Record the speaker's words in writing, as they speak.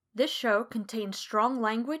This show contains strong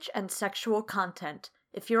language and sexual content.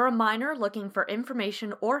 If you're a minor looking for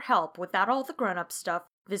information or help without all the grown-up stuff,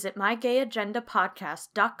 visit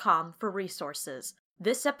mygayagendapodcast.com for resources.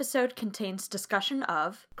 This episode contains discussion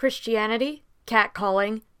of Christianity,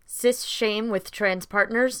 catcalling, cis shame with trans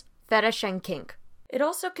partners, fetish, and kink. It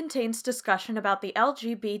also contains discussion about the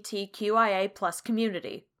LGBTQIA+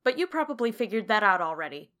 community, but you probably figured that out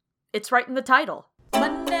already. It's right in the title.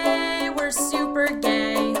 Monday, we're super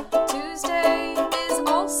gay. Tuesday is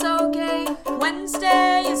also gay.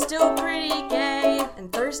 Wednesday is still pretty gay.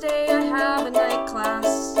 And Thursday, I have a night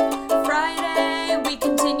class. Friday, we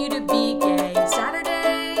continue to be gay.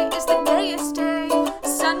 Saturday is the gayest day.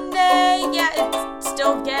 Sunday, yeah, it's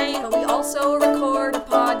still gay, but we also record a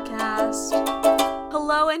podcast.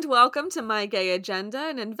 Hello and welcome to My Gay Agenda,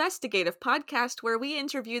 an investigative podcast where we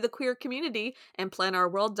interview the queer community and plan our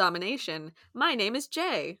world domination. My name is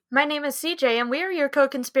Jay. My name is CJ, and we are your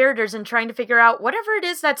co-conspirators in trying to figure out whatever it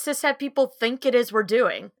is that cishet people think it is we're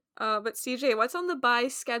doing. But CJ, what's on the buy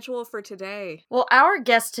schedule for today? Well, our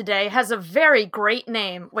guest today has a very great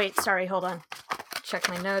name. Wait, sorry, hold on. Check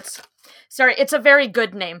my notes. Sorry, it's a very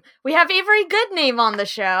good name. We have Avery Goodname on the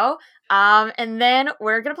show, and then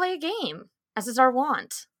we're gonna play a game, as is our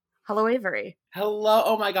wont. Hello, Avery. Hello.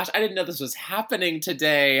 Oh my gosh, I didn't know this was happening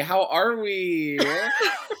today. How are we?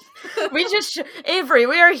 Avery,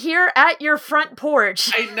 we are here at your front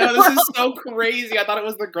porch. I know, this is so crazy. I thought it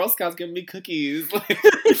was the Girl Scouts giving me cookies.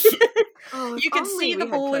 Oh, You can see the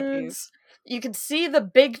balloons. You can see the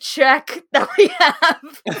big check that we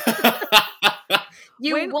have.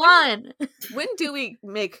 You won. When do we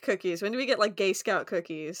make cookies? When do we get, like, Gay Scout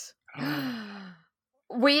cookies?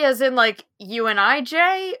 We as in, like, you and I,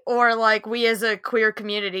 Jay? Or, like, we as a queer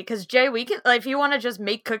community? Because, Jay, we can, like, if you want to just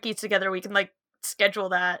make cookies together, we can, like, schedule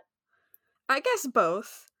that. I guess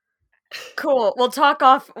both. Cool. We'll talk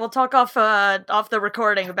off the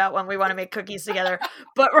recording about when we want to make cookies together.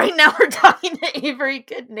 But right now we're talking to Avery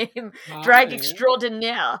Goodname, drag Hi.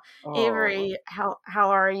 extraordinaire. Oh. Avery, how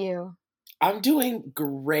are you? I'm doing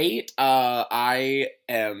great. I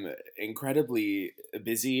am incredibly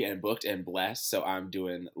busy and booked and blessed, so I'm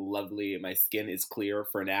doing lovely. My skin is clear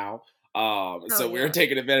for now. So we're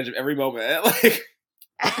taking advantage of every moment. Like,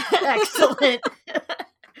 Excellent.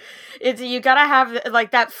 You gotta have, like,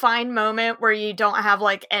 that fine moment where you don't have,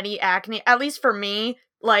 like, any acne. At least for me,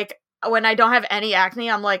 like, when I don't have any acne,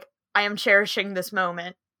 I'm like, I am cherishing this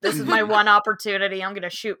moment. This is my one opportunity. I'm gonna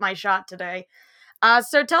shoot my shot today.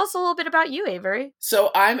 So tell us a little bit about you, Avery. So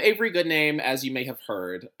I'm Avery Goodname, as you may have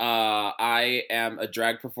heard. I am a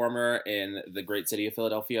drag performer in the great city of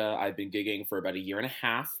Philadelphia. I've been gigging for about a year and a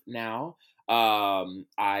half now.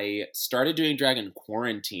 I started doing drag in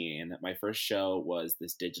quarantine. My first show was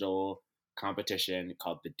this digital competition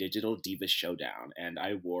called the Digital Diva Showdown, and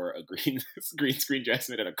I wore a green screen dress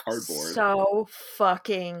made out of cardboard. So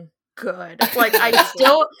fucking good. Like,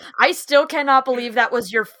 I still cannot believe that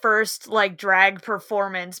was your first, like, drag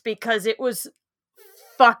performance, because it was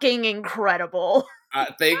fucking incredible.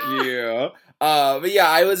 Thank you. But yeah,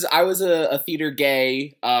 I was a theater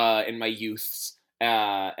gay in my youths.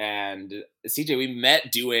 And CJ, we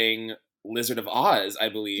met doing Lizard of Oz, I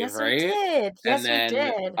believe, Yes, right? we did. Yes, and then, we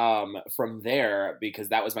did. From there, because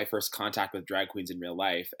that was my first contact with drag queens in real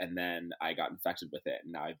life, and then I got infected with it,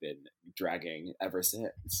 and now I've been dragging ever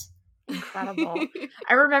since. Incredible.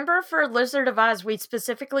 I remember for Lizard of Oz, we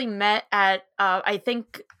specifically met at, I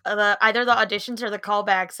think, either the auditions or the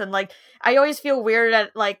callbacks, and, like, I always feel weird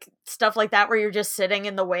at, like, stuff like that where you're just sitting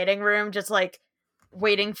in the waiting room, just, like,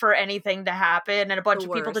 waiting for anything to happen and a bunch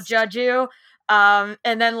of people to judge you. And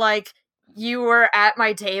then, like, you were at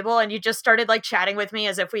my table and you just started, like, chatting with me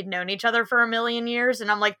as if we'd known each other for a million years, and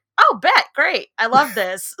I'm like, oh, bet, great, I love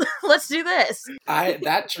this. Let's do this. I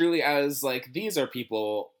was like, these are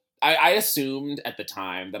people. I assumed at the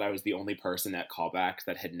time that I was the only person at callbacks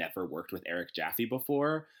that had never worked with Eric Jaffe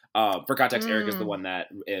before. For context, Eric is the one that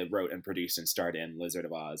wrote and produced and starred in Lizard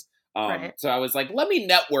of Oz. Right. So I was like, let me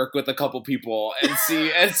network with a couple people and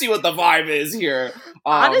see what the vibe is here.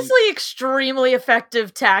 Honestly, extremely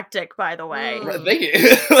effective tactic, by the way. Thank you.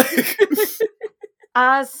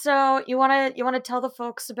 So you wanna tell the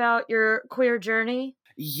folks about your queer journey?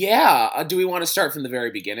 Yeah. Do we want to start from the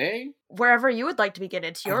very beginning? Wherever you would like to begin,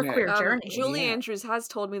 it's your Okay. queer journey. Julie Andrews has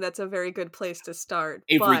told me that's a very good place to start.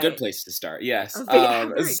 Avery, good place to start. Yes. A very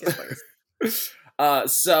good place.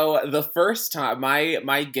 So the first time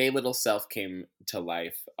my gay little self came to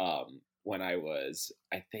life when I was,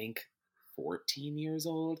 I think, 14 years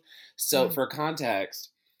old. So for context,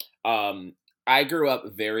 I grew up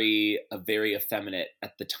a very effeminate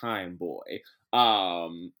at the time boy.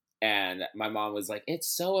 And my mom was like, it's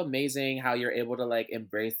so amazing how you're able to like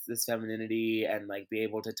embrace this femininity and like be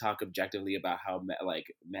able to talk objectively about how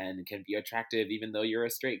men can be attractive even though you're a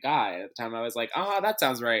straight guy. At the time I was like, that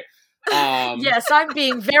sounds right. Yes, I'm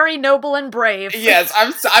being very noble and brave. Yes,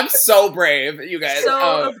 I'm so brave, you guys.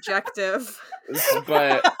 So objective.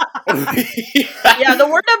 But yeah, the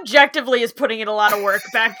word objectively is putting in a lot of work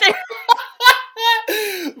back there.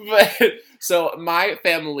 But so my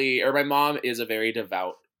family, or my mom, is a very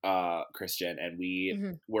devout Christian, and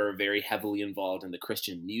we were very heavily involved in the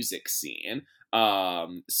Christian music scene.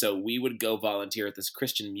 So we would go volunteer at this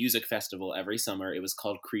Christian music festival every summer. It was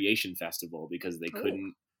called Creation Festival because they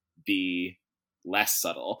couldn't be less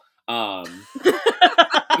subtle.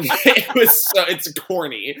 It's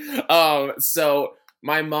corny. So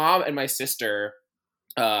my mom and my sister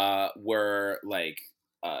were like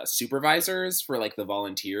supervisors for like the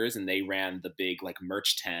volunteers, and they ran the big like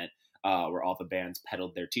merch tent where all the bands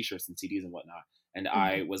peddled their t-shirts and CDs and whatnot. And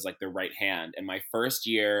I was like the right hand. And my first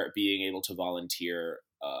year being able to volunteer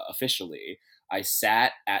officially, I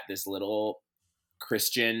sat at this little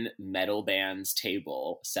Christian metal band's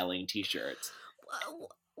table selling t-shirts.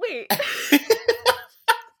 Wait.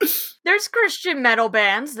 There's Christian metal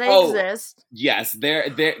bands. They exist. Yes,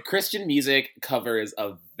 their Christian music covers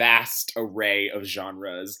a vast array of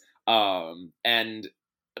genres. And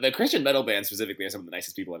the Christian metal band specifically are some of the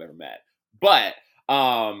nicest people I've ever met. But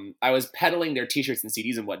I was peddling their t-shirts and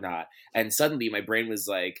CDs and whatnot, and suddenly my brain was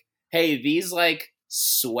like, hey, these like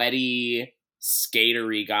sweaty,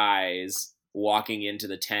 skatery guys walking into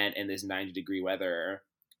the tent in this 90-degree weather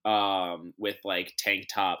with like tank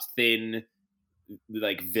tops, thin,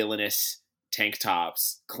 like villainous tank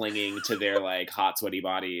tops clinging to their like hot, sweaty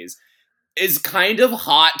bodies is kind of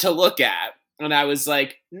hot to look at. And I was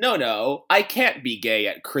like, no, I can't be gay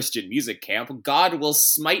at Christian music camp. God will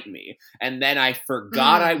smite me. And then I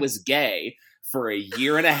forgot I was gay for a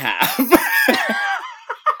year and a half.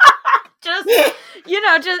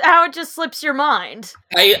 just how it just slips your mind.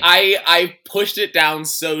 I pushed it down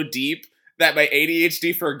so deep that my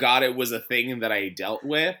ADHD forgot it was a thing that I dealt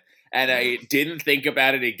with. And I didn't think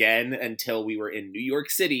about it again until we were in New York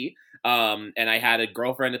City. And I had a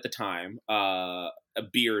girlfriend at the time, a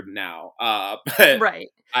beard now. But right.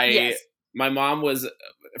 My mom was,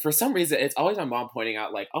 for some reason, it's always my mom pointing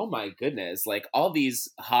out like, oh my goodness, like all these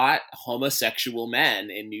hot homosexual men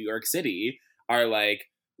in New York City are like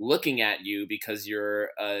looking at you because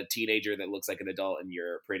you're a teenager that looks like an adult and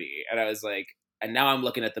you're pretty. And I was like, and now I'm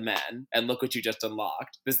looking at the men, and look what you just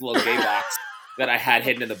unlocked. This little gay box that I had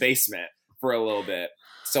hidden in the basement for a little bit.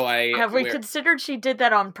 So Have we considered she did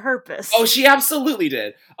that on purpose? Oh, she absolutely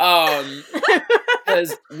did.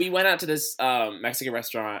 Because we went out to this Mexican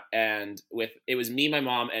restaurant, and it was me, my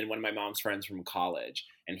mom, and one of my mom's friends from college.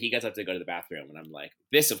 And he gets up to go to the bathroom, and I'm like,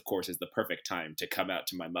 this, of course, is the perfect time to come out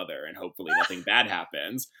to my mother, and hopefully nothing bad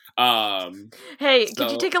happens. Hey,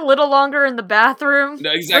 could you take a little longer in the bathroom?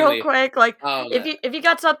 No, exactly. Real quick, like if you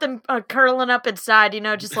got something curling up inside,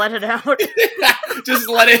 just let it out. Just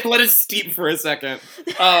let it steep for a second.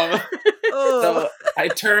 So I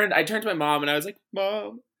turned to my mom, and I was like,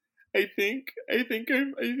 Mom, I think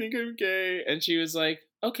I'm gay. And she was like,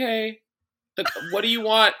 okay, what do you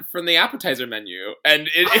want from the appetizer menu? And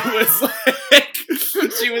it was like,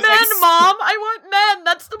 she was men, like, Mom, I want men.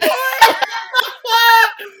 That's the point.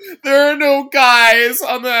 There are no guys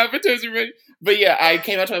on the appetizer menu. But yeah, I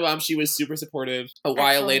came out to my mom. She was super supportive. A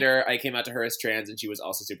while later, I came out to her as trans, and she was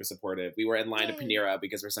also super supportive. We were in line to Panera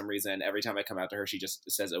because for some reason, every time I come out to her, she just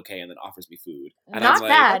says okay and then offers me food. And Not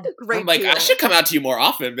bad. I'm like, I should come out to you more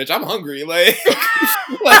often, bitch. I'm hungry.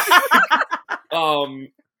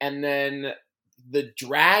 And then the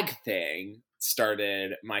drag thing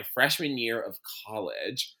started my freshman year of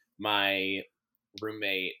college. My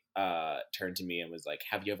roommate turned to me and was like,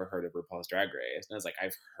 have you ever heard of RuPaul's Drag Race? And I was like,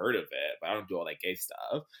 I've heard of it, but I don't do all that gay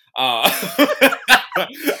stuff.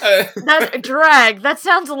 That drag, that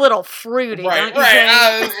sounds a little fruity. Right.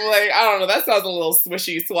 I was like, I don't know, that sounds a little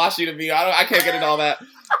swishy, swashy to me. I can't get into all that.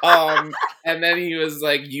 And then he was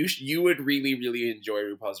like, you would really, really enjoy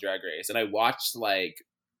RuPaul's Drag Race. And I watched like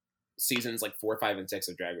seasons like 4, 5, and 6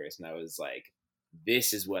 of Drag Race, and I was like,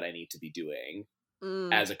 this is what I need to be doing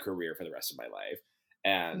as a career for the rest of my life.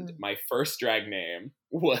 And my first drag name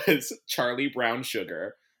was Charlie Brown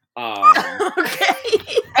Sugar. Okay.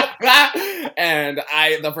 And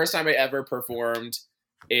the first time I ever performed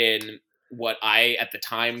in what I at the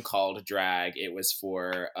time called drag, it was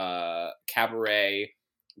for a cabaret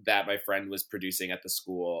that my friend was producing at the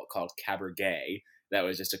school called Cabaret. That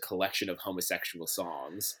was just a collection of homosexual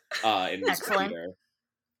songs in musical theater.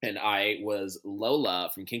 And I was Lola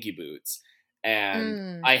from Kinky Boots.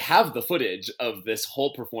 And I have the footage of this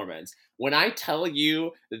whole performance. When I tell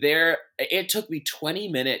you it took me 20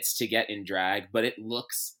 minutes to get in drag, but it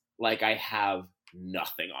looks like I have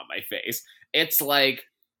nothing on my face. It's like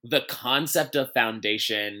the concept of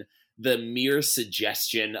foundation, the mere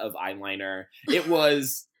suggestion of eyeliner. It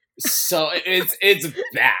was so it's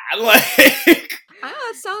bad. Like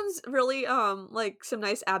that sounds really like some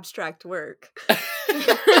nice abstract work.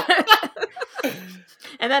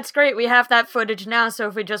 And that's great. We have that footage now, so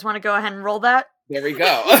if we just want to go ahead and roll that. There we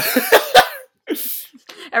go.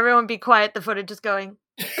 Everyone be quiet. The footage is going.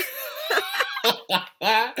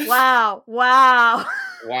 Wow. Wow.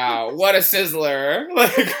 Wow. What a sizzler.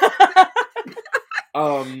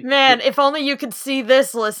 Man, if only you could see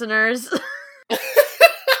this, listeners.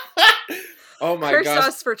 Oh my gosh. Curse gosh.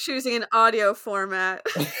 us for choosing an audio format.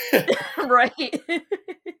 Right.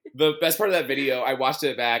 The best part of that video, I watched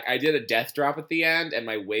it back. I did a death drop at the end, and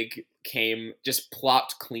my wig just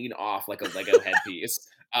plopped clean off like a Lego headpiece.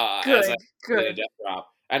 As I did a death drop.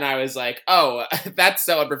 And I was like, oh, that's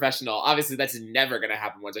so unprofessional. Obviously, that's never going to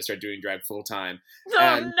happen once I start doing drag full time.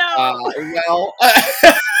 Oh, no.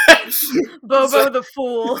 Bobo the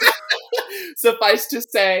fool. Suffice to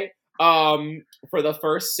say, for the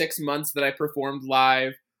first 6 months that I performed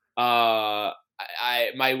live, my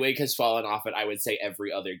wig has fallen off at, I would say,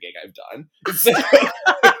 every other gig I've done. So,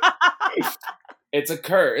 it's a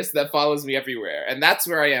curse that follows me everywhere, and that's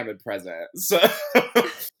where I am at present. So,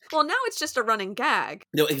 well, now it's just a running gag.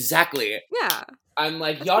 No, exactly. Yeah, I'm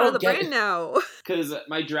like, that's y'all part don't of the get brand it now. Because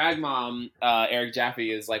my drag mom, Eric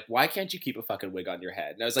Jaffe, is like, why can't you keep a fucking wig on your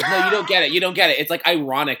head? And I was like, no, you don't get it. You don't get it. It's like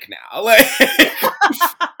ironic now. Like.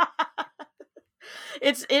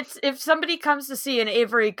 It's if somebody comes to see an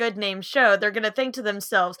Avery Goodname show, they're gonna think to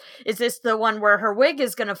themselves, is this the one where her wig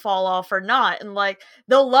is gonna fall off or not? And like,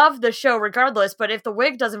 they'll love the show regardless, but if the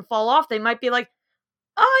wig doesn't fall off, they might be like,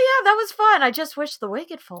 oh yeah, that was fun. I just wish the wig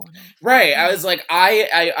had fallen off. Right. I was like,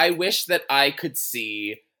 I wish that I could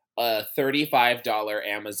see a $35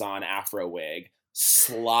 Amazon Afro wig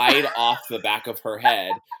slide off the back of her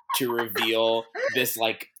head to reveal this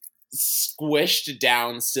like squished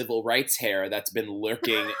down civil rights hair that's been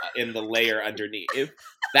lurking in the layer underneath.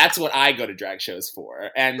 That's what I go to drag shows for.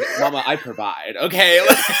 And mama, I provide, okay?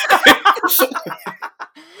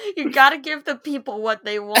 You gotta give the people what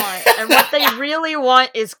they want. And what they really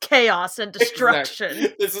want is chaos and destruction.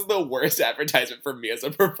 Exactly. This is the worst advertisement for me as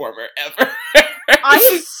a performer ever.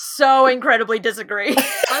 I so incredibly disagree.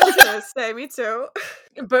 I was gonna say, me too.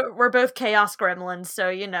 But we're both chaos gremlins, so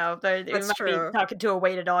you know, they might true. be talking to a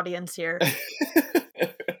weighted audience here.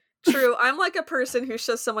 True. I'm like a person who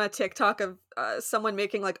shows someone a TikTok of someone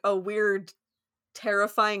making like a weird,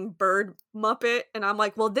 terrifying bird Muppet, and I'm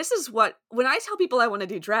like, well, this is what, when I tell people I want to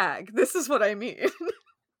do drag, this is what I mean.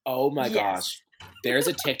 Oh my gosh. There's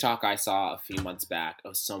a TikTok I saw a few months back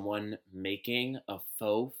of someone making a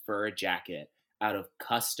faux fur jacket out of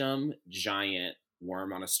custom giant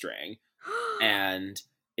worm on a string. And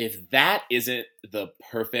if that isn't the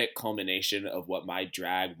perfect culmination of what my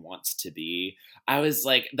drag wants to be, I was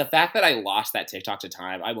like, the fact that I lost that TikTok to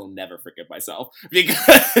time, I will never forgive myself because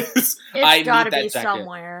it's gotta be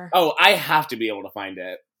somewhere. Oh, I have to be able to find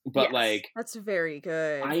it. But yes, like, that's very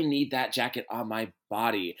good. I need that jacket on my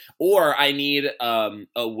body, or I need a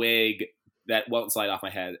wig that won't slide off my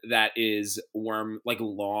head that is worm, like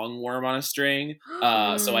long worm on a string,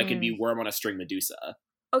 so I can be worm on a string Medusa.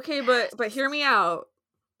 Okay, but hear me out.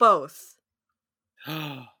 Both.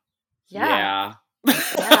 Yeah. Yeah.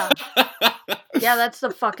 Yeah. Yeah, that's the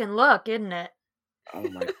fucking look, isn't it? Oh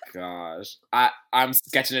my gosh. I'm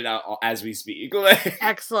sketching it out as we speak.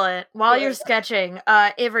 Excellent. While you're sketching,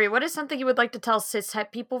 Avery, what is something you would like to tell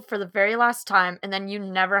cis-het people for the very last time, and then you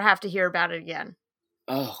never have to hear about it again?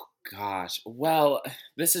 Oh gosh. Well,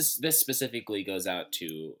 this specifically goes out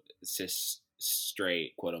to cis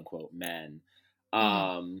straight quote unquote men.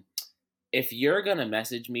 If you're gonna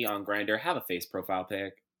message me on Grindr, have a face profile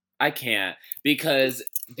pic. I can't, because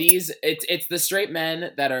it's the straight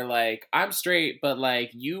men that are like, I'm straight, but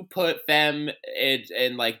like you put them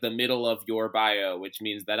in like the middle of your bio, which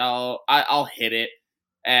means that I'll hit it,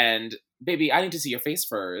 and baby, I need to see your face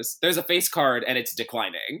first. There's a face card and it's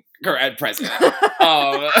declining at present.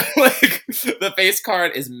 Like the face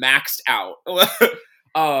card is maxed out.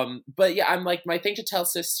 But yeah, I'm like, my thing to tell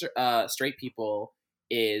straight people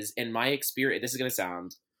is, in my experience,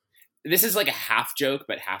 this is like a half joke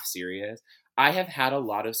but half serious. I have had a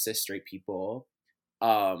lot of cis straight people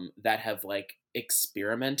that have like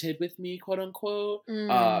experimented with me, quote unquote,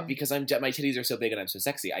 because my titties are so big and I'm so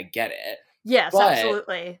sexy. I get it. Yes, but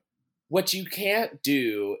absolutely. What you can't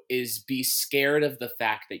do is be scared of the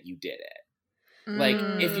fact that you did it. Like,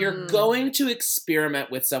 if you're going to experiment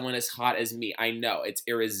with someone as hot as me, I know, it's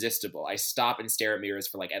irresistible. I stop and stare at mirrors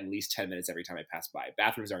for like at least 10 minutes every time I pass by.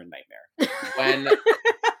 Bathrooms are a nightmare.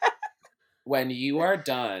 When you are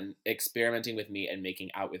done experimenting with me and making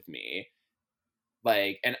out with me,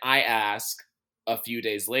 like, and I ask a few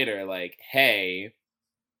days later, like, hey,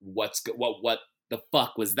 what the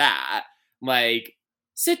fuck was that? Like,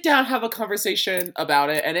 sit down, have a conversation about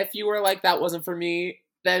it. And if you were like, that wasn't for me,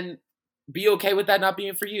 then be okay with that not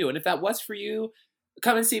being for you. And if that was for you,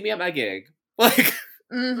 come and see me at my gig. Like,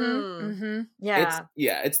 yeah.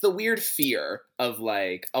 It's the weird fear of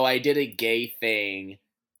like, oh, I did a gay thing,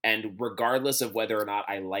 and regardless of whether or not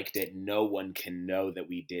I liked it, no one can know that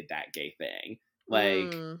we did that gay thing.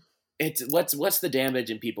 Like, it's what's the damage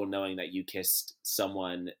in people knowing that you kissed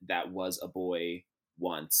someone that was a boy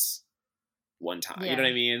one time? You know what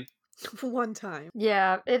I mean? One time.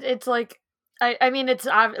 Yeah, it's like, I mean, it's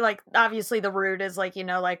like, obviously the root is like, you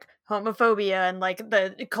know, like homophobia and like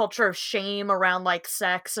the culture of shame around like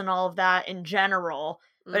sex and all of that in general.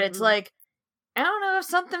 But it's like, I don't know, if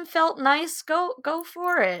something felt nice, go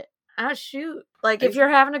for it. Shoot. Like, if you're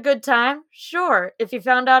having a good time, sure. If you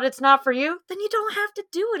found out it's not for you, then you don't have to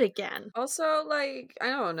do it again. Also, like, I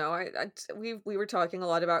don't know. We were talking a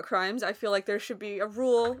lot about crimes. I feel like there should be a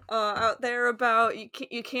rule out there about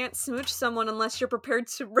you can't smooch someone unless you're prepared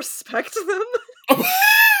to respect them.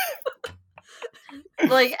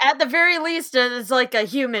 Like, at the very least, it's like a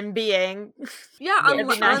human being. Yeah,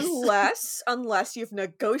 unless you've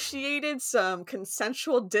negotiated some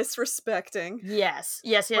consensual disrespecting. Yes.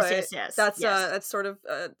 That's sort of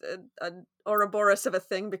an Ouroboros of a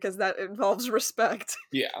thing, because that involves respect.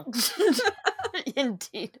 Yeah.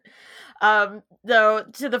 Indeed. Though,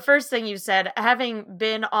 to the first thing you said, having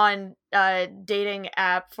been on a dating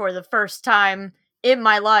app for the first time in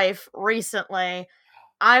my life recently,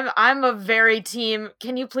 I'm a very team,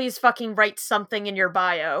 can you please fucking write something in your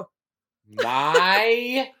bio?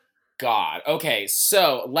 My God. Okay,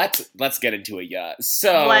 so let's get into it, yeah.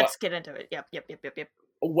 So let's get into it. Yep.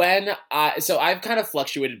 So I've kind of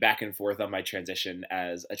fluctuated back and forth on my transition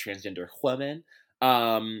as a transgender woman.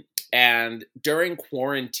 And during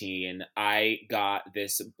quarantine, I got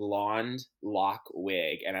this blonde lock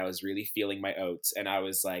wig, and I was really feeling my oats, and I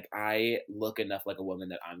was like, I look enough like a woman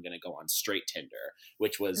that I'm gonna go on straight Tinder,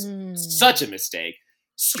 which was such a mistake.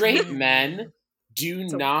 Straight men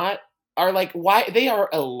are like, why they are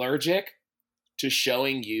allergic to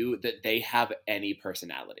showing you that they have any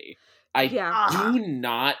personality. I do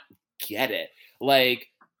not get it. Like,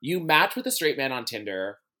 you match with a straight man on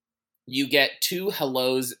Tinder, you get 2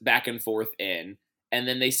 hellos back and forth in, and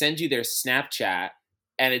then they send you their Snapchat,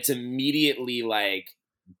 and it's immediately like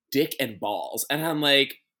dick and balls. And I'm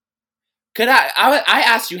like, I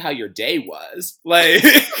asked you how your day was. Like,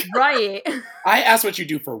 right. I asked what you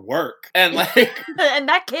do for work. And like, and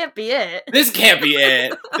that can't be it. This can't be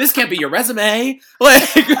it. This can't be your resume. Like,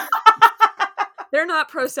 they're not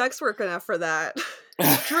pro-sex work enough for that.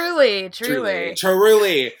 Truly.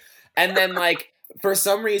 And then like, for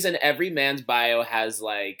some reason, every man's bio has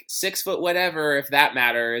like 6 foot whatever, if that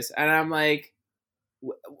matters. And I'm like,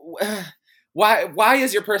 why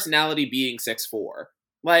is your personality being 6'4"?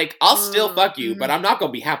 Like, I'll still fuck you, but I'm not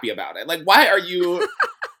gonna be happy about it. Like, why are you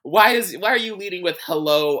leading with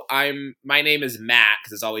hello? My name is Matt,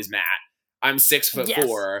 because it's always Matt. I'm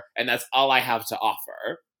 6'4", and that's all I have to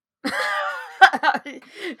offer.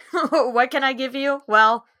 What can I give you?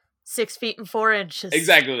 Well, 6 feet and 4 inches.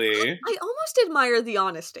 Exactly. I almost admire the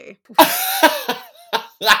honesty.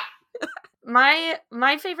 My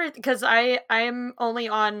favorite, because I am only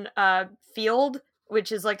on Field,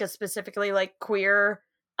 which is like a specifically like queer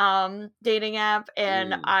dating app,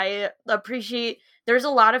 and I appreciate there's a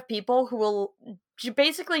lot of people who will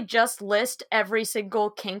basically just list every single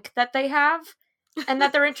kink that they have and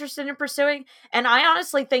that they're interested in pursuing, and I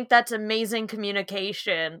honestly think that's amazing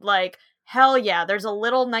communication. Like, hell yeah, there's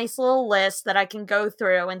a nice little list that I can go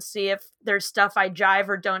through and see if there's stuff I jive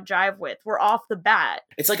or don't jive with. We're off the bat.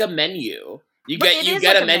 It's like a menu. You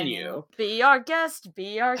get a menu. Be our guest. Do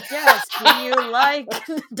you like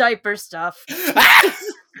diaper stuff?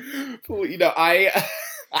 You know, the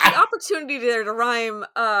opportunity there to rhyme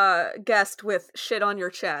guest with shit on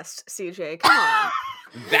your chest, CJ. Come on.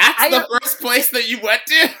 That's the first place that you went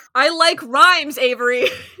to? I like rhymes, Avery.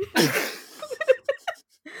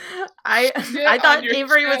 I thought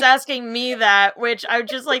Avery was asking me that, which I would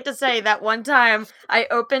just like to say that one time I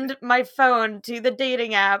opened my phone to the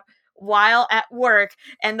dating app while at work,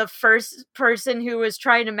 and the first person who was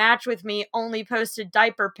trying to match with me only posted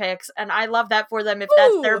diaper pics, and I love that for them if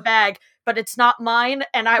that's their bag, but it's not mine,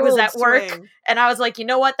 and I was Bold at work, swing. and I was like, you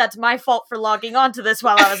know what? That's my fault for logging onto this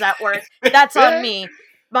while I was at work. That's on me.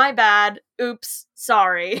 My bad. Oops.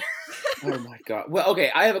 Sorry. Oh my god. Well,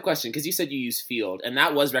 okay, I have a question, because you said you use Field, and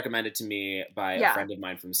that was recommended to me by a friend of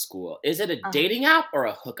mine from school. Is it a dating app or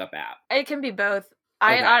a hookup app? It can be both.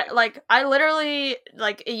 Okay. I literally,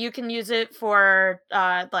 like, you can use it for,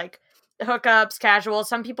 like, hookups, casual.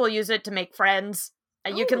 Some people use it to make friends.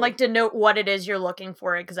 You can, like, denote what it is you're looking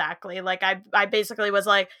for exactly. Like, I basically was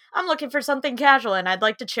like, I'm looking for something casual and I'd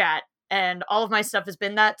like to chat. And all of my stuff has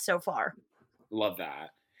been that so far. Love that.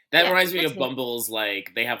 That reminds me of Bumble's,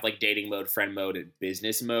 like, they have, like, dating mode, friend mode, and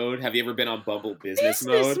business mode. Have you ever been on Bumble business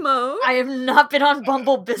mode? I have not been on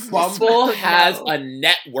Bumble business mode. Bumble has a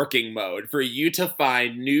networking mode for you to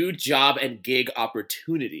find new job and gig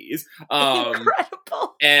opportunities.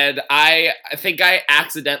 Incredible. And I think I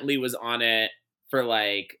accidentally was on it for,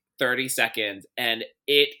 like, 30 seconds, and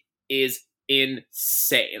it is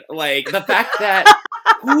insane. Like, the fact that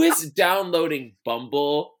who is downloading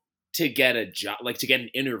Bumble to get a job, like to get an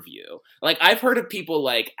interview? Like, I've heard of people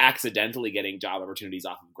like accidentally getting job opportunities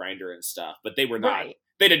off of Grindr and stuff, but they were not.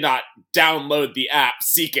 They did not download the app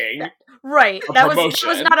seeking. Right. That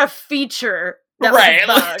was not a feature. That was a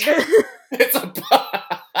bug. It's a bug.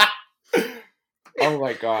 Oh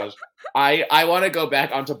my gosh. I want to go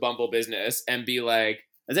back onto Bumble business and be like,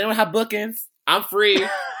 does anyone have bookings? I'm free.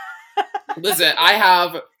 Listen, I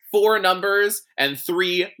have 4 numbers and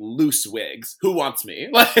 3 loose wigs. Who wants me?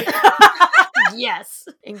 Yes.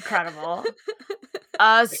 Incredible.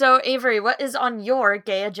 So Avery, what is on your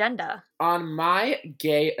gay agenda? On my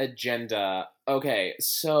gay agenda, okay,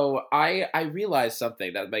 so I realized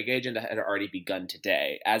something, that my gay agenda had already begun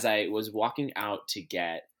today. As I was walking out to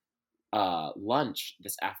get lunch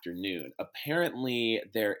this afternoon, apparently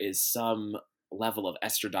there is some level of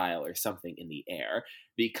estradiol or something in the air,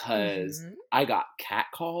 because I got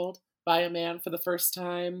catcalled by a man for the first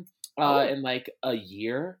time in like a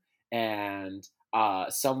year, and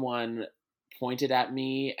someone pointed at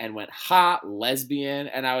me and went, "Ha, lesbian,"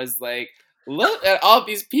 and I was like, look at all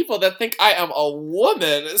these people that think I am a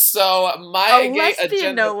woman. So my gay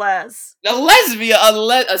agenda, no less, a lesbian,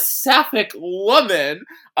 a sapphic woman.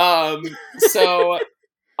 So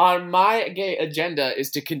on my gay agenda is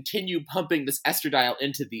to continue pumping this estradiol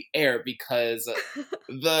into the air, because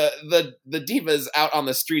the divas out on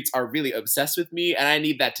the streets are really obsessed with me, and I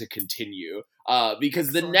need that to continue. Because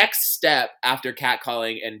the next step after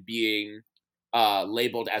catcalling and being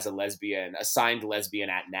labeled as a lesbian, assigned lesbian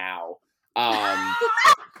at now,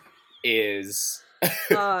 is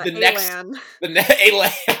the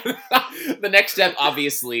next step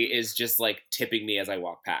obviously is just like tipping me as I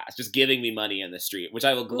walk past, just giving me money in the street, which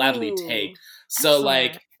I will gladly take. So excellent.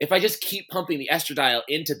 Like, if I just keep pumping the estradiol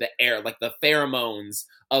into the air, like the pheromones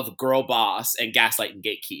of girl boss and gaslight and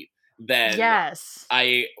gatekeep, then yes,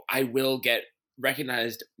 I will get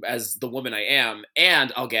recognized as the woman I am,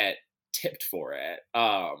 and I'll get tipped for it,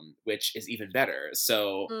 which is even better.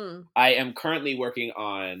 So I am currently working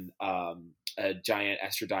on a giant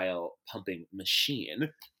estradiol pumping machine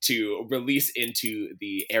to release into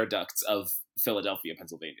the air ducts of Philadelphia,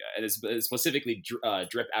 Pennsylvania. And it's specifically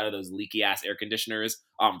drip out of those leaky ass air conditioners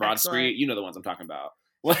on Broad Street. You know the ones I'm talking about.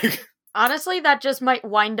 Like, honestly, that just might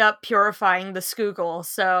wind up purifying the Schuylkill,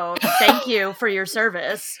 so thank you for your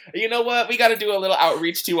service. You know what? We gotta do a little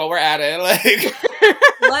outreach too while we're at it. Like,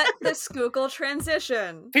 let the Schuylkill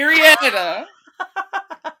transition. Period.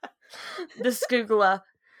 The Schuylkill.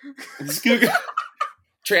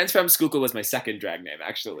 Transfemme Schuylkill was my second drag name,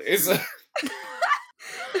 actually. So.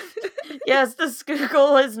 Yes, the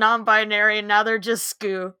Schuylkill is non-binary, and now they're just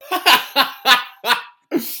Skoo.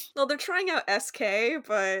 Well, they're trying out SK,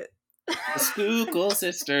 but... The Schuylkill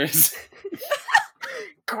sisters.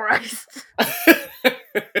 Christ. The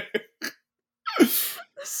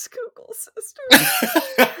Schuylkill sisters.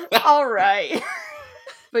 All right.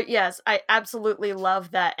 But yes, I absolutely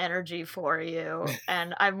love that energy for you,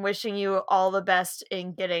 and I'm wishing you all the best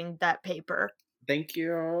in getting that paper. Thank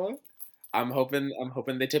you. I'm hoping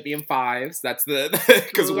they tip me in 5s. That's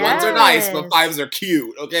because 1s are nice, but 5s are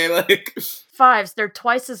cute. Okay, like 5s, they're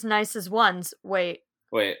twice as nice as 1s. Wait.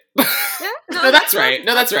 Yeah, no, that's right.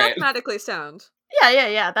 No, that's right. Mathematically sound.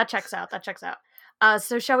 Yeah. That checks out.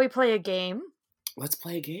 So shall we play a game? Let's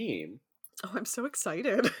play a game. Oh, I'm so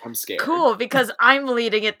excited. I'm scared. Cool, because I'm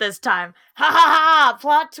leading it this time. Ha ha ha!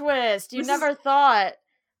 Plot twist. You never thought.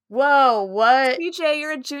 Whoa, what? PJ,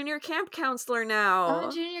 you're a junior camp counselor now. I'm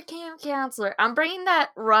a junior camp counselor. I'm bringing that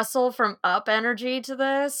Russell from Up energy to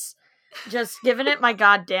this. Just giving it my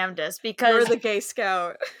goddamnedest, because... You're the gay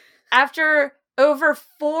scout. After over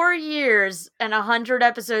 4 years and 100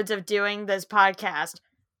 episodes of doing this podcast,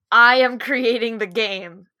 I am creating the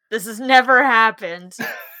game. This has never happened.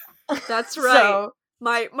 That's right. So,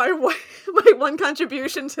 my one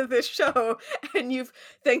contribution to this show, and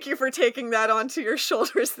thank you for taking that onto your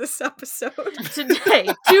shoulders this episode. today,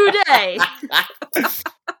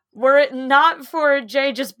 were it not for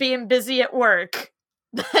Jay just being busy at work,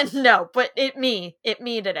 no, but it me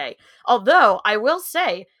today. Although I will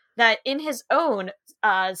say that in his own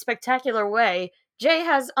spectacular way, Jay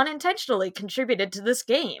has unintentionally contributed to this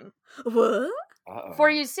game. What? Uh-oh. For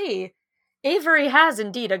you see, Avery has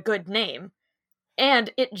indeed a good name.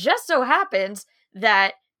 And it just so happens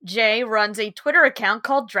that Jay runs a Twitter account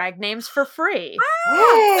called Drag Names for Free.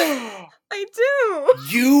 I do.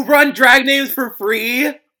 You run drag names for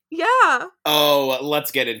free? Yeah. Oh,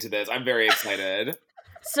 let's get into this. I'm very excited.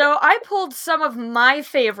 So I pulled some of my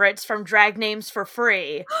favorites from Drag Names for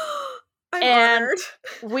Free. I'm And honored.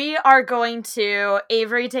 we are going to,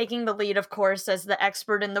 Avery taking the lead, of course, as the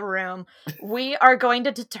expert in the room, we are going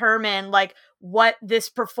to determine, like, what this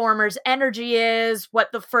performer's energy is,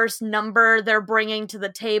 what the first number they're bringing to the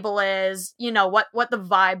table is, you know, what the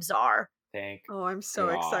vibes are. Thank Oh, I'm so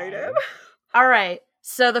God. excited. All right,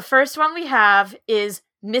 so the first one we have is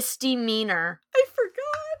Misdemeanor. I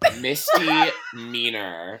forgot.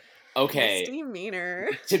 Misdemeanor. Okay. Misdemeanor.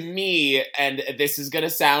 To me, and this is gonna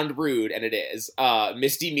sound rude, and it is,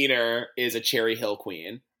 Misdemeanor is a Cherry Hill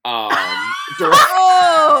queen. Oh,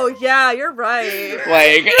 yeah, you're right.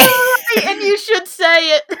 Like, And you should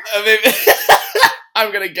say it.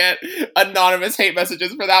 I'm gonna get anonymous hate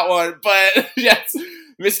messages for that one, but yes,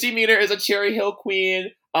 Misdemeanor is a Cherry Hill queen.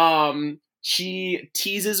 She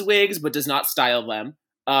teases wigs but does not style them.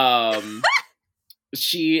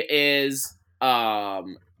 She is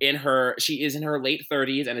in her late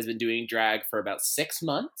 30s and has been doing drag for about 6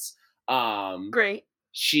 months. Great.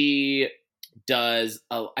 She does.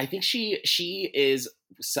 I think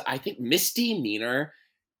I think Misdemeanor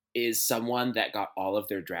is someone that got all of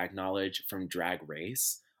their drag knowledge from Drag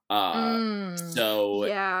Race. So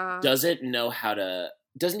Yeah. doesn't even know how to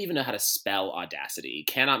spell Audacity.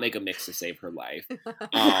 Cannot make a mix to save her life.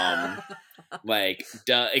 Like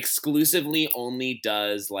exclusively only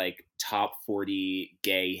does like top 40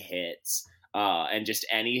 gay hits. And just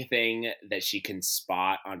anything that she can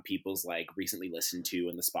spot on people's like recently listened to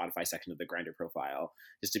in the Spotify section of the Grindr profile,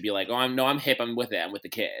 just to be like, I'm hip, I'm with it, I'm with the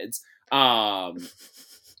kids.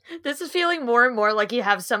 This is feeling more and more like you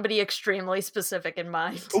have somebody extremely specific in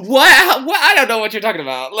mind. What? I don't know what you're talking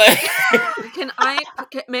about. Like,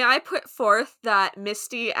 May I put forth that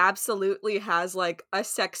Misty absolutely has like a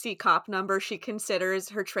sexy cop number she considers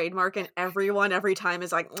her trademark, and everyone every time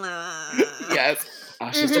is like, yes.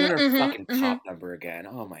 Oh, she's doing her fucking cop number again.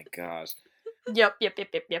 Oh my gosh. Yep.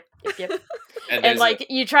 And like,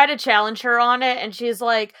 you try to challenge her on it, and she's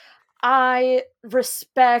like, I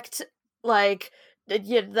respect, like,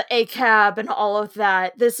 the ACAB and all of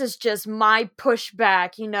that. This is just my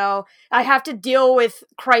pushback, you know? I have to deal with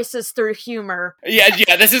crisis through humor.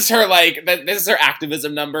 Yeah, this is her, like, this is her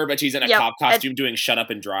activism number, but she's in a cop costume doing Shut Up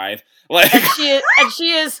and Drive. Like, and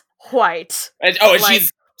she is white. And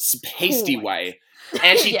she's pasty white.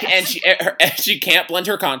 And she she can't blend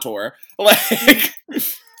her contour. Like,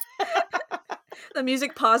 the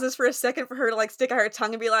music pauses for a second for her to like stick out her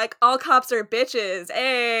tongue and be like, all cops are bitches.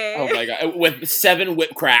 Hey. Oh my god. With 7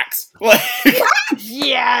 whip cracks. Like,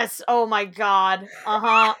 yes. Oh my god.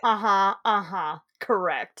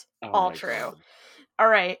 Correct. oh all my true. God. All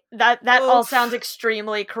right. That all sounds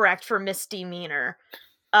extremely correct for Misdemeanor.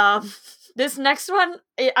 This next one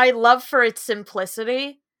I love for its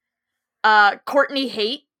simplicity. Courtney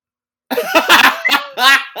Haight.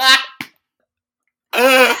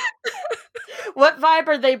 What vibe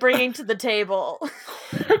are they bringing to the table?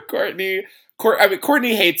 Courtney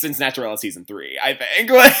Haight since Naturella season 3, I think.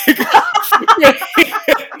 Like,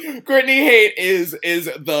 Courtney Haight is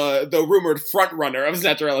the rumored front runner of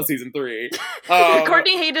Naturella season 3.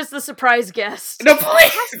 Courtney Haight is the surprise guest. No,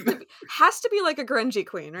 please. Has to be like a grungy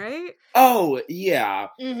queen, right? Oh yeah.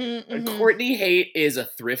 Mm-hmm. Courtney Haight is a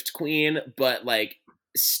thrift queen, but like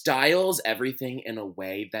styles everything in a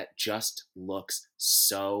way that just looks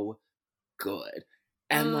so good.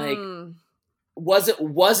 And like was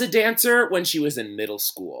a dancer when she was in middle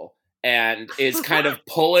school and is kind of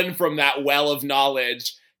pulling from that well of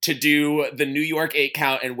knowledge to do the New York 8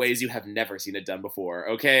 count in ways you have never seen it done before,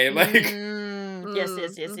 okay? Like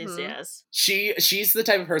Yes. She's the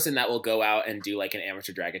type of person that will go out and do like an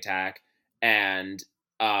amateur drag attack, and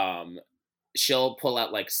she'll pull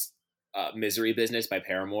out like Misery Business by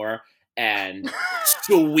Paramore and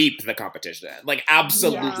sweep the competition. Like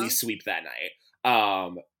absolutely sweep that night.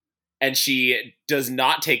 And she does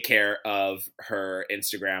not take care of her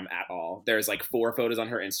Instagram at all. There's like 4 photos on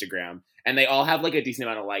her Instagram, and they all have like a decent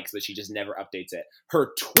amount of likes, but she just never updates it.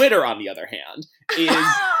 Her Twitter, on the other hand, is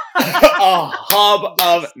a hub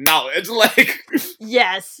of knowledge. Like,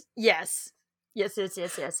 Yes.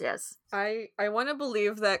 I want to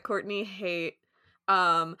believe that Courtney Haight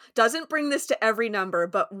doesn't bring this to every number,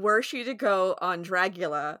 but were she to go on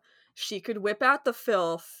Dragula, she could whip out the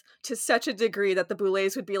filth to such a degree that the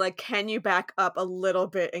Boulets would be like, can you back up a little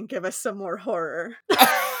bit and give us some more horror?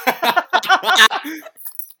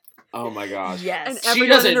 oh my gosh. Yes. And She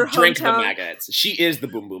everyone in her doesn't drink the hometown- maggots. She is the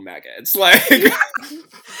boom boom maggots. Like, And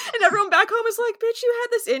everyone back home is like, bitch, you had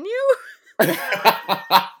this in you?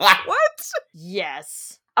 What?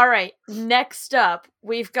 Yes. All right. Next up,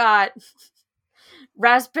 we've got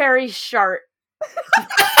Raspberry Shart.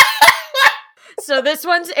 So this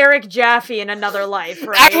one's Eric Jaffe in Another Life,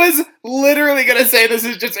 right? I was literally gonna say this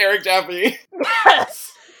is just Eric Jaffe.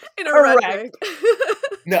 Yes. In a red Correct. wig.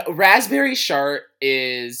 No, Raspberry Shart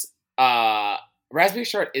is the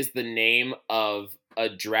name of a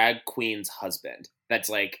drag queen's husband that's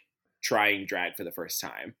like trying drag for the first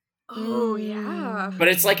time. Oh, yeah. But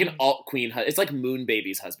it's like an alt queen. It's like Moon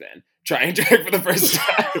Baby's husband trying drag for the first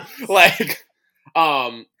time. Like,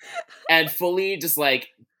 and fully just like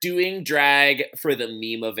doing drag for the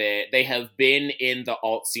meme of it. They have been in the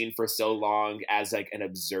alt scene for so long as like an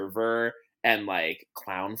observer and like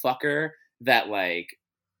clown fucker that like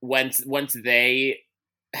once they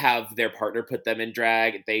have their partner put them in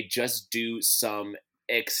drag, they just do some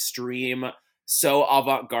extreme, so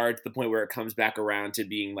avant-garde to the point where it comes back around to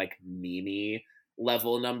being like meme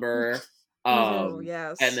level number. Oh,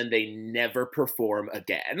 yes. And then they never perform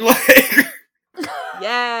again. Like,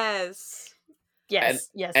 Yes. Yes.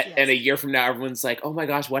 and a year from now, everyone's like, "Oh my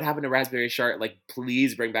gosh, what happened to Raspberry Shart? Like,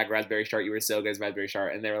 please bring back Raspberry Shart. You were so good as Raspberry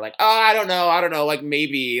Shart." And they were like, "Oh, I don't know. Like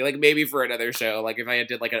maybe for another show. Like if I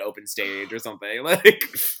did like an open stage or something." Like,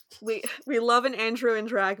 We love an Andrew in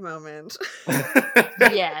drag moment.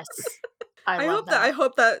 Yes. I love I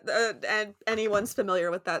hope that and anyone's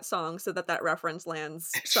familiar with that song so that reference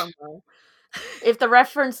lands somewhere. If the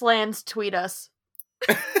reference lands, tweet us.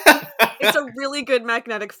 It's a really good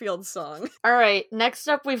Magnetic Field song. All right. Next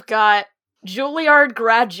up, we've got Juilliard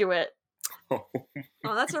Graduate. Oh,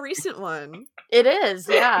 that's a recent one. It is,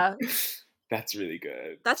 yeah. That's really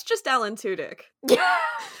good. That's just Alan Tudyk.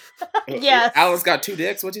 Yes. Alan's got 2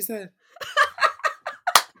 dicks. What'd you say?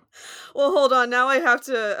 Well, hold on. Now I have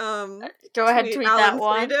to Go ahead, tweet that Alan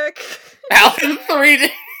one. Tudyk. Alan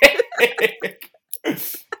 3D.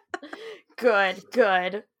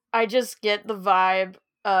 Good. I just get the vibe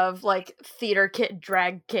of like theater kid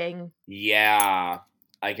drag king. Yeah,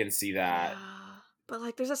 I can see that. Yeah. But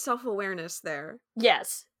like there's a self-awareness there.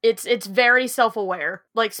 Yes. It's very self-aware.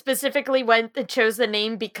 Like specifically when it chose the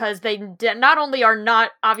name because they not only are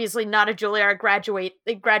not obviously not a Juilliard graduate,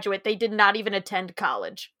 they did not even attend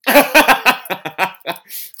college. Like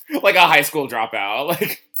a high school dropout.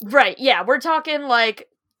 Like, Right, yeah, we're talking like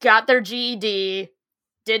got their GED,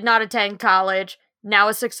 did not attend college, now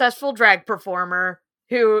a successful drag performer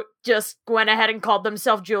who just went ahead and called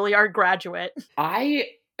themselves Juilliard graduate. I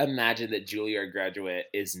imagine that Juilliard graduate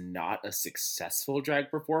is not a successful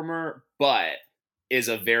drag performer, but is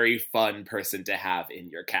a very fun person to have in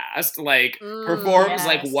your cast. Like, performs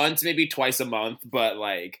like yes. once, maybe twice a month, but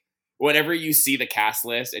like, whenever you see the cast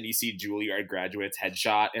list and you see Juilliard graduate's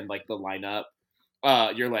headshot and like the lineup,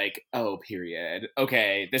 you're like, oh, period.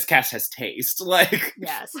 Okay, this cast has taste. Like,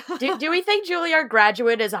 Yes. Do we think Juilliard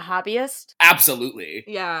graduate is a hobbyist? absolutely.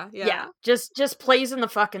 Yeah. Just plays in the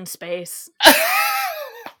fucking space.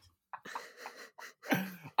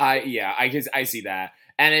 I see that.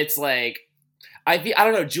 And it's like, I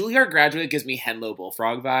don't know, Juilliard graduate gives me Henlo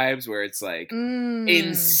Bullfrog vibes, where it's like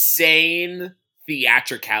insane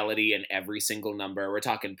theatricality in every single number. We're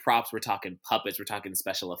talking props, we're talking puppets, we're talking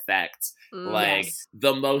special effects. Like, yes.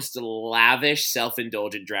 the most lavish,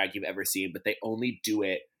 self-indulgent drag you've ever seen, but they only do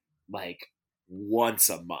it like once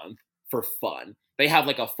a month for fun. They have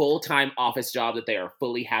like a full-time office job that they are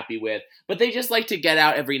fully happy with, but they just like to get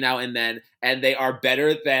out every now and then, and they are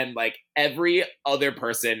better than like every other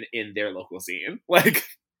person in their local scene. Like,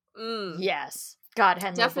 Yes. God,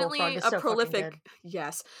 Henlo definitely Bullfrog is a so prolific. fucking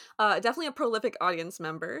Yes, definitely a prolific audience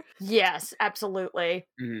member. good. Yes, absolutely.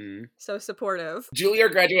 So supportive.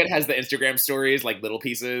 Juilliard graduate has the Instagram stories, like little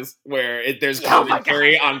pieces, where there's Oh my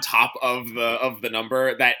commentary on top of the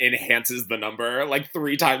number that enhances the number like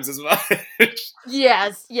 3 times as much.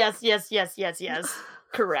 Yes.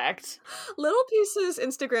 Correct. Little Pieces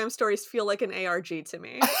Instagram stories feel like an ARG to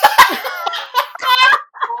me.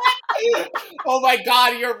 Oh my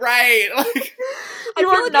god, you're right. Like, I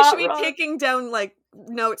feel like I should be taking down like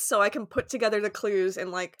notes so I can put together the clues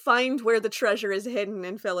and like find where the treasure is hidden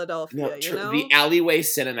in Philadelphia. You know, the alleyway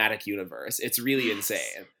cinematic universe. It's really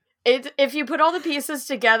insane. If you put all the pieces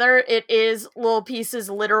together, it is Lil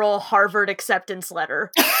Peace's literal Harvard acceptance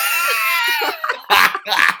letter.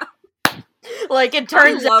 Like, it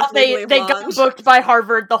turns out they got booked by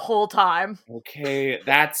Harvard the whole time. Okay,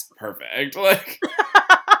 that's perfect. Like,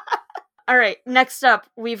 all right, next up,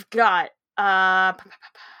 we've got,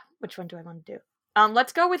 which one do I want to do?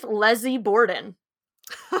 Let's go with Leslie Borden.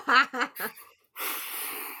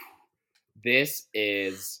 This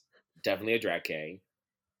is definitely a drag king.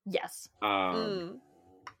 Yes.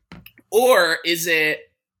 Or is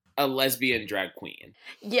it a lesbian drag queen?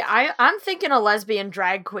 Yeah, I'm thinking a lesbian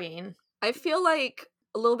drag queen. I feel like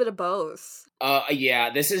a little bit of both.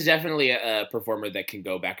 Yeah, this is definitely a performer that can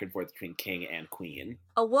go back and forth between king and queen.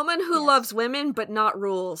 A woman who loves women but not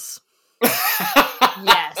rules.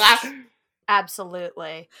 Yes.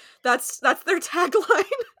 Absolutely. That's their tagline.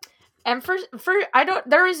 And for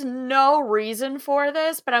there is no reason for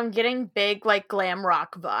this, but I'm getting big like glam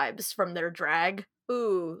rock vibes from their drag.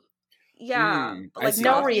 Ooh. Yeah. Like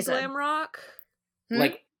no reason. Glam rock?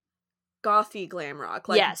 Like gothy glam rock.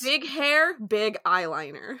 Like big hair, big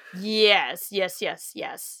eyeliner. Yes.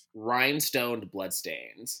 Rhinestoned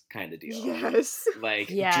bloodstains kind of deal. Yes. Like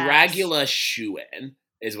Dragula shoe-in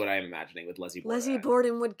is what I'm imagining with Leslie Borden. Leslie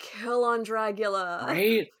Borden would kill on Dragula.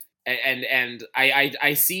 Right? And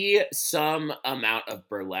I see some amount of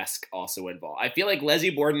burlesque also involved. I feel like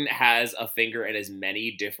Leslie Borden has a finger in as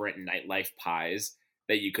many different nightlife pies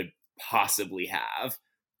that you could possibly have.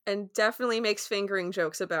 And definitely makes fingering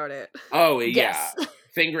jokes about it. Oh, yeah. Yes.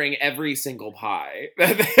 Fingering every single pie.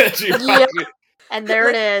 And there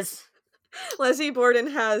it is. Leslie Borden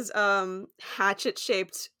has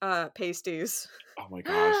hatchet-shaped pasties. Oh my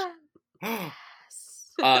gosh.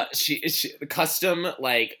 She custom,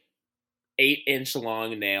 like, 8-inch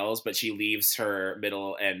long nails, but she leaves her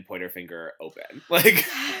middle and pointer finger open. Like,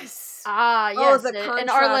 yes. Yes. And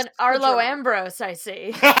Arlo Ambrose, I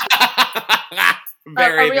see.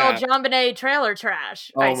 Very a real JonBenet trailer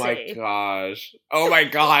trash. Oh my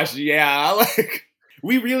gosh, yeah. Like,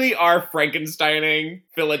 we really are Frankensteining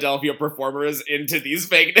Philadelphia performers into these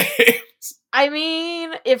fake names. I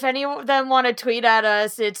mean, if any of them want to tweet at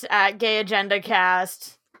us, it's at Gay Agenda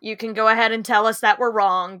Cast. You can go ahead and tell us that we're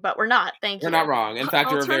wrong, but we're not. Thank you. We're not wrong. In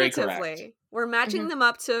fact, we're very correct. We're matching them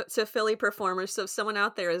up to Philly performers, so if someone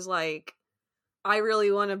out there is like, I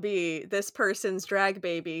really want to be this person's drag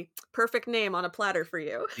baby, perfect name on a platter for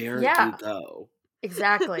you. Here you go.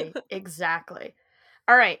 Exactly.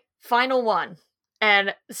 All right, final one.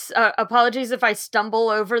 And apologies if I stumble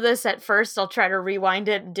over this at first. I'll try to rewind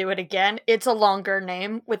it and do it again. It's a longer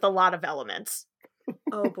name with a lot of elements.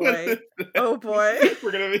 Oh boy. Oh boy.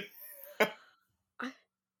 We're gonna be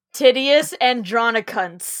Titius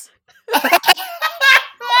Andronicunts. I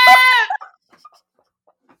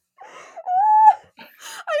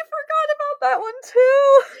forgot about that one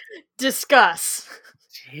too. Discuss.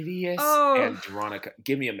 Titius Andronica.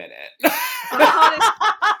 Give me a minute.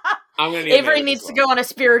 I'm gonna need Avery needs to go on a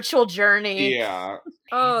spiritual journey. Yeah.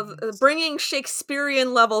 Oh, bringing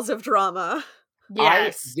Shakespearean levels of drama.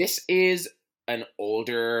 Yes. This is an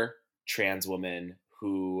older trans woman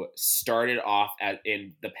who started off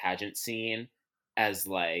in the pageant scene as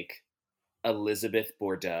like Elizabeth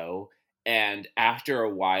Bordeaux, and after a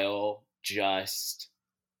while just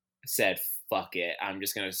said, fuck it, I'm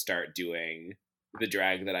just gonna start doing the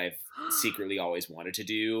drag that I've secretly always wanted to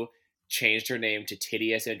do. Changed her name to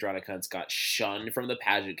Titius Andronicunts, got shunned from the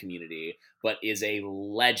pageant community, but is a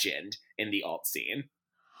legend in the alt scene.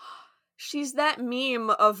 She's that meme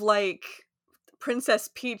of like Princess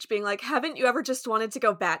Peach being like, haven't you ever just wanted to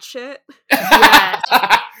go batshit?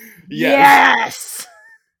 Yes.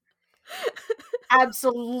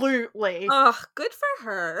 Absolutely. Ugh, good for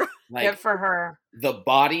her. Like, good for her. The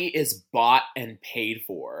body is bought and paid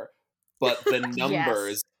for, but the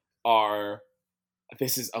numbers are...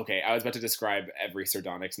 This is... Okay, I was about to describe every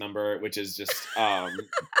Sardonyx number, which is just...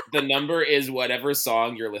 the number is whatever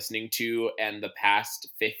song you're listening to and the past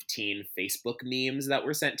 15 Facebook memes that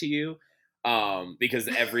were sent to you. Because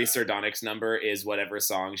every Sardonyx number is whatever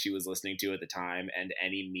song she was listening to at the time and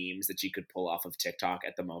any memes that she could pull off of TikTok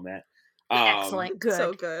at the moment. Excellent. Good.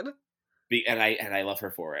 So good. And I love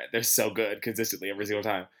her for it. They're so good consistently every single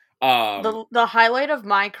time. The highlight of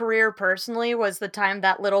my career personally was the time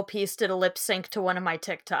that Little Piece did a lip sync to one of my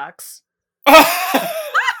TikToks.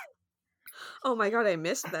 Oh my god, I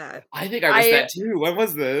missed that. I think I missed that too. When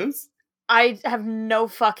was this? I have no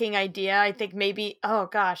fucking idea. I think maybe, oh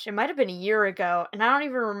gosh, it might have been a year ago, and I don't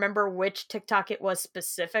even remember which TikTok it was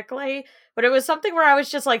specifically, but it was something where I was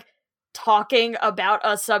just like talking about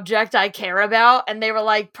a subject I care about, and they were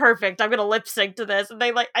like, perfect, I'm gonna lip sync to this. And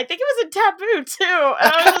they like, I think it was in Taboo too.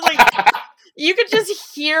 And I was like, you could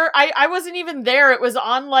just hear, I wasn't even there. It was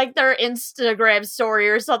on like their Instagram story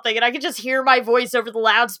or something, and I could just hear my voice over the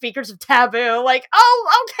loudspeakers of Taboo. Like,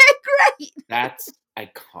 oh, okay, great. That's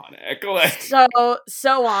iconic. Like,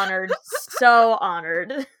 so honored. So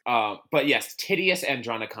honored. But yes, Titius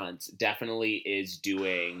Andronicons definitely is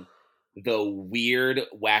doing the weird,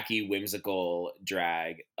 wacky, whimsical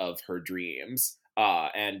drag of her dreams.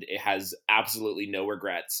 And it has absolutely no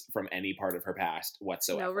regrets from any part of her past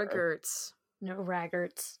whatsoever. No regrets. No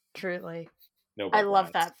raggarts, truly. No I love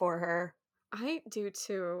regrets. that for her. I do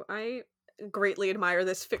too. I greatly admire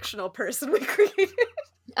this fictional person we created.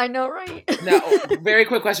 I know, right? Now, very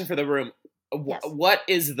quick question for the room. Yes. What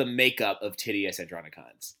is the makeup of Titius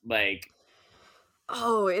Andronicons? Like,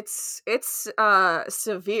 Oh, it's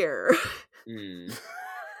severe.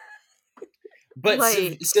 But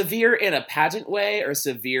Like- severe in a pageant way or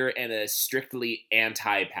severe in a strictly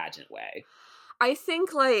anti-pageant way? I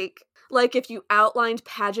think like if you outlined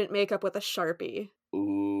pageant makeup with a Sharpie,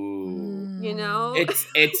 Ooh. you know?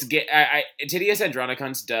 Titius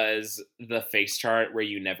Andronicons does the face chart where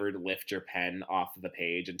you never lift your pen off the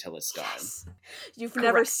page until it's done. Yes. You've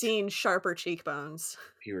never Correct. seen sharper cheekbones.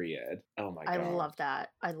 Period. Oh my god. I love that.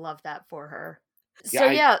 I love that for her.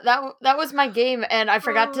 Yeah, So that was my game, and I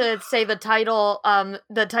forgot to say the title.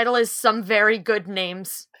 The title is Some Very Good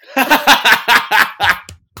Names.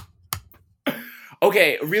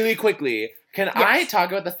 Okay, really quickly, can I Yes.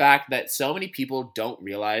 talk about the fact that so many people don't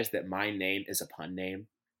realize that my name is a pun name?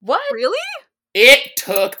 What? Really?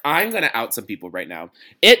 I'm gonna out some people right now.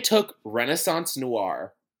 It took Renaissance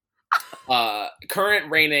Noir,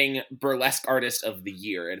 current reigning burlesque artist of the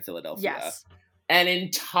year in Philadelphia, Yes. an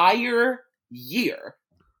entire year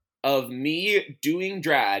of me doing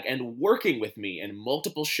drag and working with me in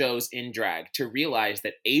multiple shows in drag to realize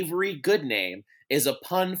that Avery Goodname is a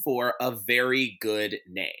pun for a very good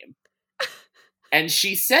name. And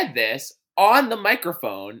she said this on the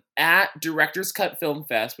microphone at Director's Cut Film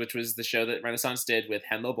Fest, which was the show that Renaissance did with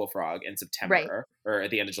Henlo Bullfrog in September, or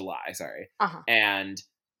at the end of July, sorry. Uh-huh. And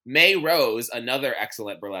May Rose, another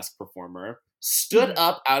excellent burlesque performer, stood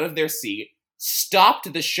up out of their seat,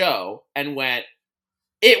 stopped the show, and went,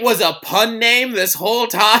 "It was a pun name this whole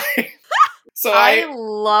time." So I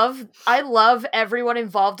love everyone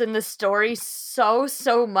involved in this story so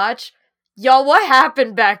much. Y'all, what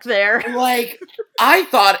happened back there? like, I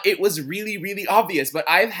thought it was really, really obvious, but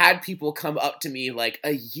I've had people come up to me like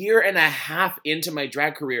a year and a half into my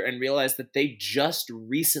drag career and realize that they just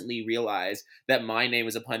recently realized that my name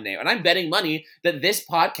is a pun name. And I'm betting money that this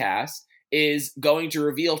podcast is going to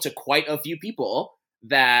reveal to quite a few people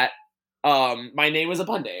that my name is a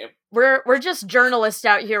pun name. We're just journalists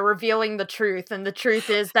out here revealing the truth, and the truth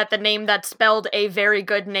is that the name that's spelled a very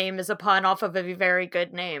good name is a pun off of a very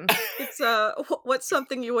good name. It's what's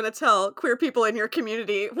something you want to tell queer people in your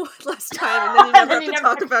community one last time, and then you never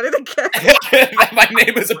have to talk about it again. My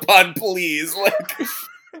name is a pun, please. Like,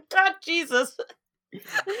 God, Jesus.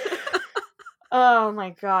 Oh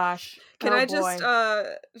my gosh. Can Oh, I boy.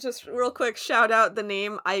 just real quick shout out the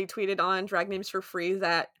name I tweeted on Drag Names for Free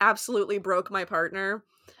that absolutely broke my partner.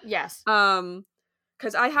 Yes.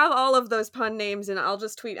 Because I have all of those pun names, and I'll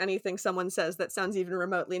just tweet anything someone says that sounds even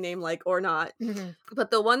remotely name-like or not. Mhm.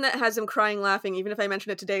 But the one that has him crying laughing, even if I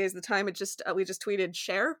mention it today, is the time we just tweeted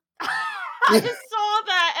Cher. I just saw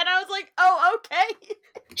that and I was like, oh, okay.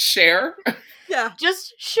 share? Yeah,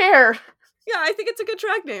 Just share. yeah, I think it's a good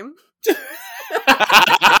drag name.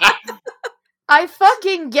 I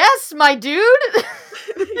fucking guess, my dude.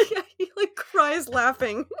 Yeah, he like cries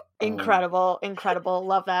laughing. Incredible.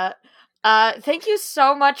 Love that. Thank you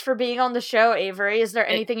so much for being on the show, Avery. Is there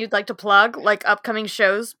anything you'd like to plug? Like upcoming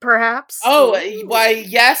shows, perhaps? Oh, why,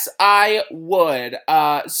 yes, I would.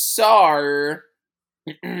 I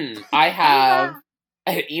have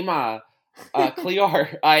Ima,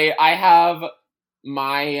 Cleor. I have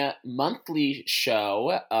my monthly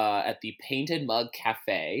show at the Painted Mug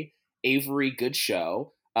Cafe, Avery Good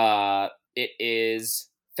Show. It is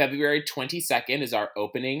February 22nd is our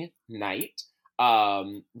opening night.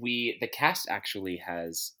 The cast actually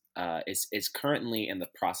has is currently in the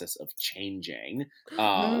process of changing.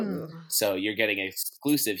 So you're getting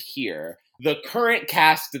exclusive here. The current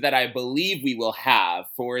cast that I believe we will have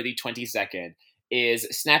for the 22nd is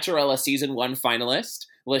Snatcherella Season 1 finalist,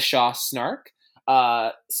 LaShaw Snark,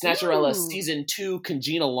 Snatcherella Ooh. Season 2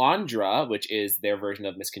 Congenialandra, which is their version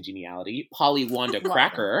of Miss Congeniality, Polly Wanda Love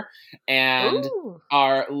Cracker, and Ooh.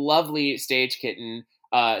 our lovely stage kitten,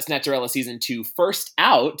 Snatcherella Season 2 First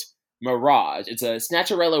Out, Mirage. It's a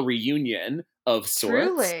Snatcherella reunion of sorts.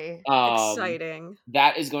 Truly. Exciting.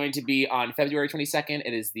 That is going to be on February 22nd.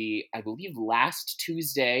 It is the, I believe, last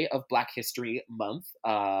Tuesday of Black History Month,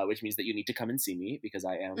 which means that you need to come and see me because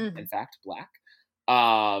I am, in fact, Black.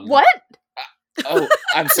 What? Oh,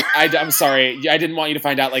 I'm sorry. I didn't want you to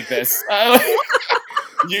find out like this.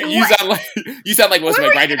 You sound like most of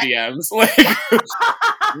my Grindr DMs. Like,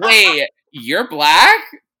 wait, you're Black?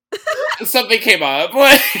 Something came up.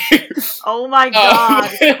 Like, Oh my God,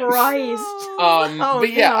 Christ!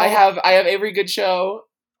 but yeah, no. I have Every Good Show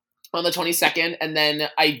on the 22nd, and then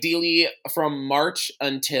ideally from March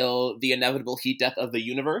until the inevitable heat death of the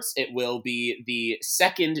universe, it will be the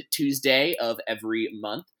second Tuesday of every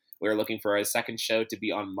month. We're looking for a second show to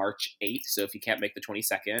be on March 8th, so if you can't make the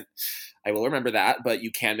 22nd, I will remember that, but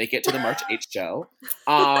you can make it to the March 8th show.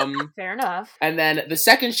 Fair enough. And then the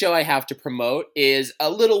second show I have to promote is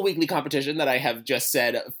a little weekly competition that I have just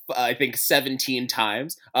said, I think, 17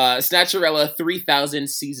 times. Snatcherella 3000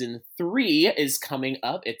 Season 3 is coming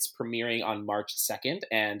up. It's premiering on March 2nd,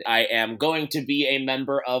 and I am going to be a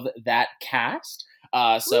member of that cast.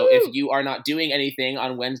 So if you are not doing anything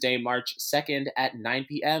on Wednesday, March 2nd at 9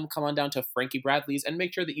 p.m., come on down to Frankie Bradley's and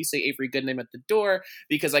make sure that you say Avery Goodname at the door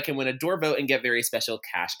because I can win a door vote and get very special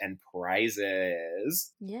cash and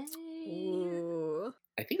prizes. Yay. Ooh.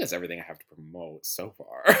 I think that's everything I have to promote so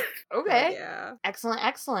far. Okay. Yeah.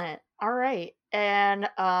 Excellent. All right. And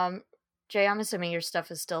Jay, I'm assuming your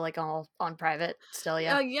stuff is still like all on private still,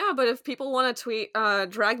 yeah? Yeah, but if people want to tweet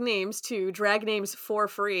drag names to drag names for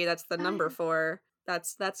free, that's the number 4.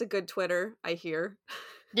 That's a good Twitter, I hear.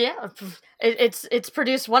 Yeah, it's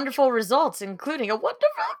produced wonderful results, including a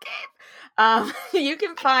wonderful game. You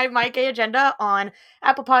can find My Gay Agenda on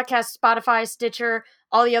Apple Podcasts, Spotify, Stitcher,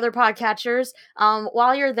 all the other podcatchers.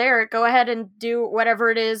 While you're there, go ahead and do whatever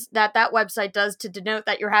it is that website does to denote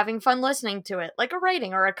that you're having fun listening to it, like a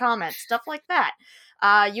rating or a comment, stuff like that.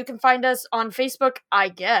 You can find us on Facebook, I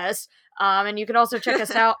guess. And you can also check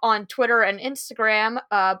us out on Twitter and Instagram.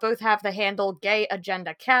 Both have the handle Gay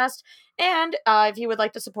Agenda Cast. And if you would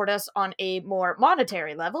like to support us on a more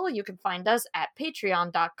monetary level, you can find us at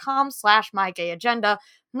patreon.com/mygayagenda,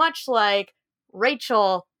 much like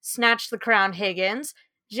Rachel Snatch the Crown Higgins,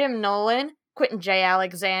 Jim Nolan, Quentin J.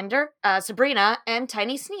 Alexander, Sabrina, and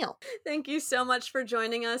Tiny Sneal. Thank you so much for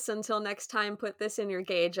joining us. Until next time, put this in your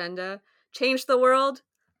gay agenda. Change the world.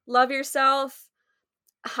 Love yourself.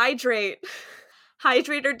 Hydrate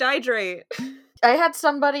or dihydrate. I had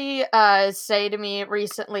somebody say to me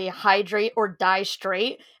recently, hydrate or die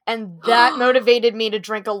straight, and that motivated me to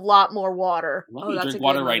drink a lot more water. Let me that's drink a good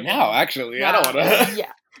water right one. now, actually. I don't want to.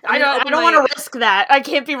 Yeah. I don't want to risk that. I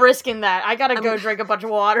can't be risking that. I gotta go drink a bunch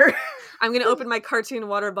of water. I'm gonna open my cartoon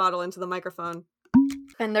water bottle into the microphone.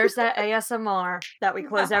 And there's that ASMR that we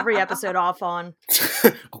close every episode off on.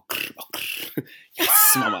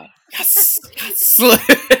 Yes, mama. Yes. Oh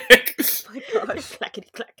my gosh. Clackety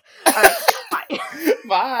clack. Alright, bye.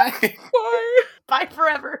 Bye. Bye. Bye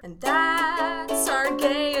forever. And that's our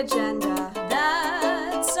gay agenda.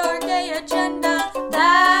 That's our gay agenda.